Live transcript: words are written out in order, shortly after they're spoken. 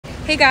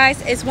Hey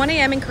guys, it's 1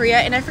 a.m. in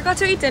Korea and I forgot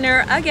to eat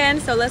dinner again,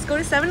 so let's go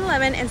to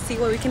 7-Eleven and see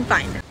what we can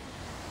find.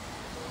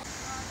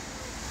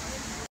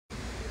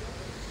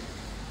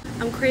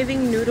 I'm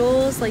craving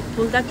noodles, like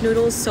buldak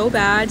noodles so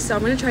bad, so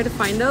I'm gonna try to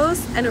find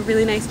those and a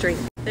really nice drink.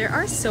 There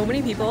are so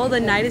many people.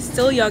 The night is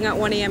still young at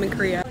 1 a.m. in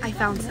Korea. I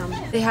found some.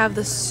 They have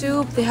the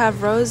soup, they have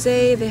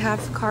rosé, they have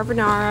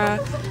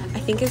carbonara, I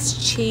think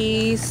it's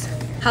cheese,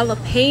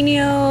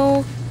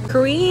 jalapeno,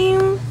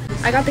 cream.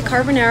 I got the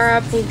carbonara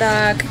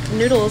buldak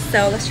noodles,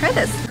 so let's try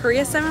this.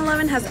 Korea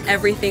 7-Eleven has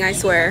everything, I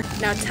swear.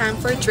 Now time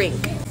for a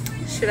drink.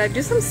 Should I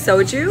do some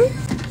soju?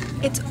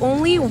 It's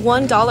only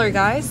 $1,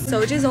 guys.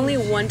 Soju is only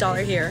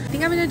 $1 here. I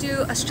think I'm gonna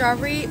do a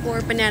strawberry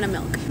or banana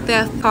milk. They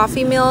have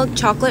coffee milk,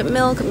 chocolate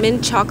milk,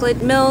 mint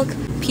chocolate milk,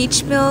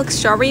 peach milk,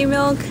 strawberry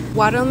milk,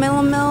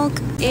 watermelon milk,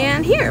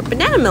 and here,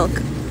 banana milk.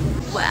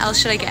 What else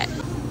should I get?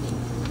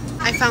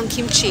 I found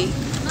kimchi.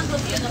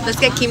 Let's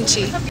get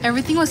kimchi.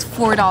 Everything was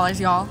 $4,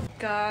 y'all.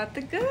 Got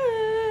the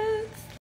goods.